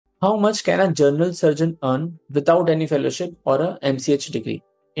How much can a general surgeon earn without any fellowship or a MCH degree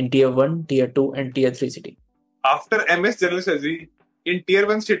in Tier 1, Tier 2, and Tier 3 city? After MS General Surgery, in Tier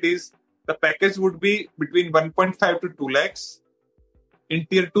 1 cities, the package would be between 1.5 to 2 lakhs. In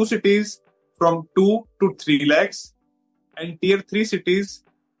Tier 2 cities, from 2 to 3 lakhs. And Tier 3 cities,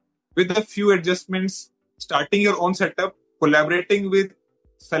 with a few adjustments, starting your own setup, collaborating with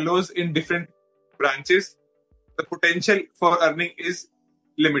fellows in different branches, the potential for earning is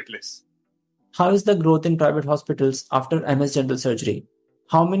limitless. How is the growth in private hospitals after MS General Surgery?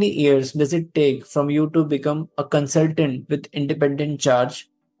 How many years does it take from you to become a consultant with independent charge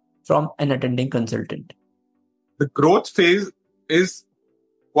from an attending consultant? The growth phase is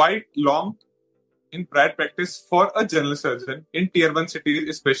quite long in private practice for a general surgeon in Tier 1 cities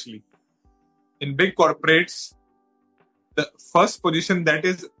especially. In big corporates, the first position that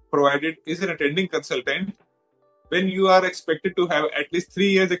is provided is an attending consultant when you are expected to have at least 3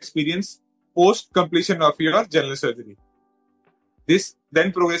 years experience post completion of your general surgery. This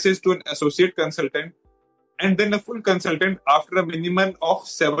then progresses to an associate consultant and then a full consultant after a minimum of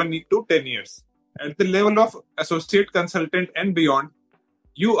 7 to 10 years. At the level of associate consultant and beyond,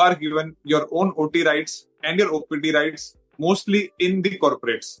 you are given your own OT rights and your OPD rights, mostly in the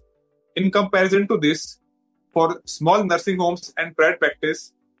corporates. In comparison to this, for small nursing homes and private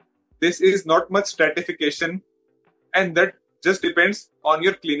practice, this is not much stratification, and that just depends on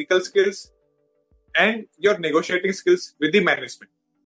your clinical skills and your negotiating skills with the management.